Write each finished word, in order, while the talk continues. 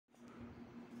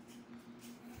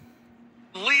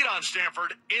lead on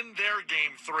Stanford in their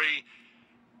game 3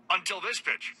 until this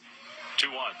pitch.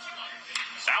 2-1.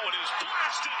 That one is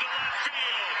blasted to left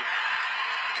field.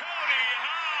 Cody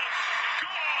Huff,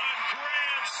 gone,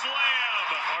 grand slam.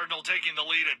 Cardinal taking the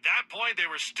lead. At that point, they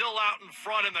were still out in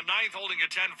front in the 9th, holding a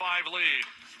 10-5 lead.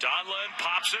 Donlin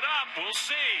pops it up. We'll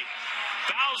see.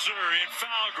 Bowser in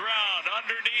foul ground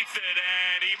underneath it,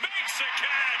 and he makes a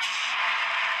catch.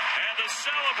 And the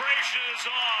celebration is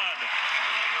on.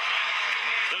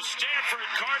 The Stanford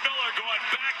Cardinal are going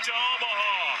back to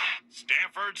Omaha.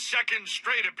 Stanford's second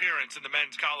straight appearance in the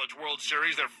Men's College World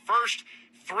Series, their first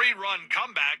 3-run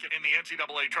comeback in the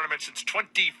NCAA tournament since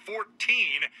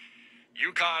 2014.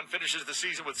 UConn finishes the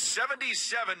season with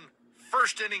 77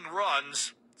 first-inning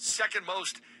runs, second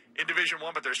most in Division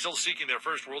I, but they're still seeking their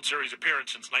first World Series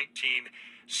appearance since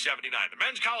 1979. The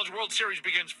Men's College World Series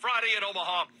begins Friday in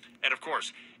Omaha, and of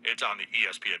course, it's on the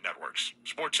ESPN networks.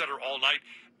 SportsCenter all night.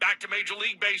 Back to Major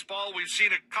League Baseball. We've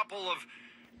seen a couple of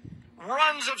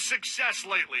runs of success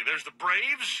lately. There's the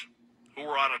Braves, who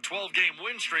were on a 12-game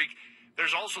win streak.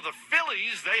 There's also the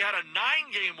Phillies. They had a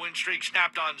 9-game win streak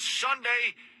snapped on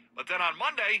Sunday. But then on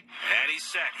Monday... And he's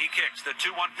set. He kicks the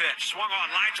 2-1 pitch. Swung on,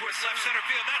 line towards left center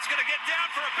field. That's going to get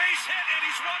down for a base hit, and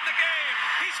he's won the game.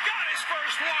 He's got his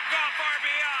first walk-off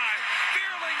RBI.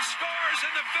 Fearling scores,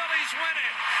 and the Phillies win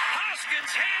it.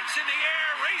 Hoskins, hands in the air,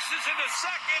 races into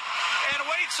second, and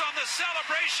waits on the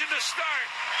celebration to start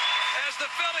as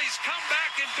the Phillies come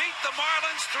back and beat the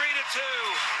Marlins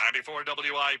 3-2. 94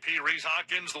 WIP, Rhys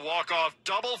Hoskins, the walk-off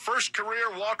double, first career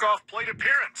walk-off plate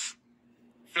appearance.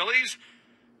 Phillies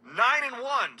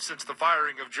 9-1 since the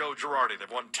firing of Joe Girardi. They've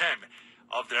won 10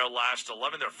 of their last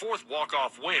 11, their fourth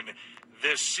walk-off win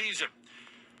this season.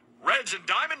 Reds and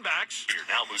Diamondbacks.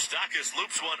 Now Moustakas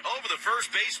loops one over the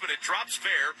first baseman. It drops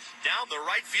fair down the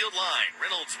right field line.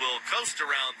 Reynolds will coast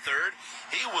around third.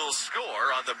 He will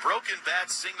score on the broken bat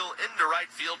single into right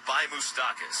field by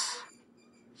Moustakas.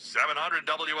 700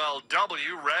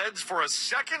 WLW. Reds for a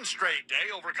second straight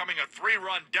day, overcoming a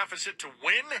 3-run deficit to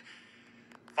win.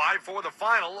 5-4 the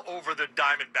final over the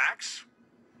Diamondbacks.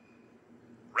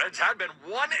 Reds had been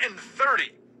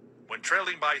 1-30 when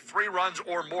trailing by 3 runs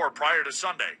or more prior to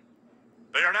Sunday.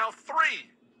 They are now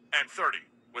 3-30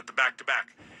 with the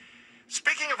back-to-back.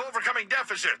 Speaking of overcoming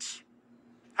deficits,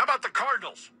 how about the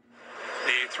Cardinals?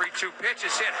 The 3-2 pitch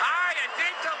is hit high and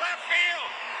deep to left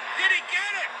field. Did he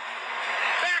get it?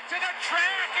 Back to the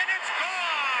track, and it's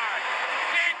gone.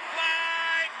 Big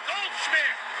fly,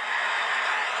 Goldschmidt.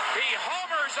 He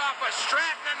homers off of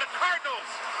Stratton, and the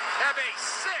Cardinals have a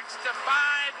 6-5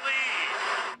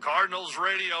 lead. Cardinals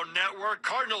Radio Network.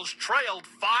 Cardinals trailed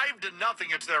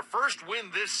 5-0. It's their first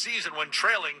win this season when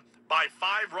trailing by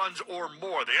 5 runs or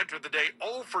more. They entered the day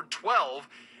 0 for 12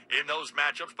 in those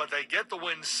matchups, but they get the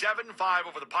win 7-5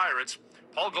 over the Pirates.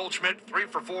 Paul Goldschmidt, 3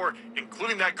 for 4,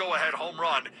 including that go-ahead home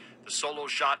run. The solo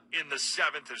shot in the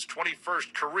 7th, his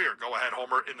 21st career go-ahead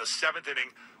homer in the 7th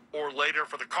inning or later.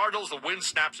 For the Cardinals, the win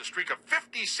snaps a streak of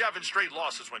 57 straight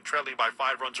losses when trailing by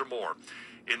 5 runs or more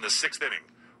in the 6th inning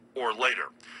or later.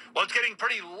 Well, it's getting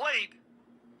pretty late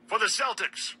for the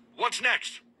Celtics. What's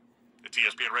next? It's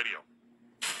ESPN Radio.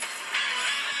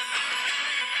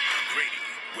 Grady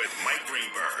with Mike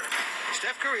Greenberg.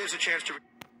 Steph Curry has a chance to...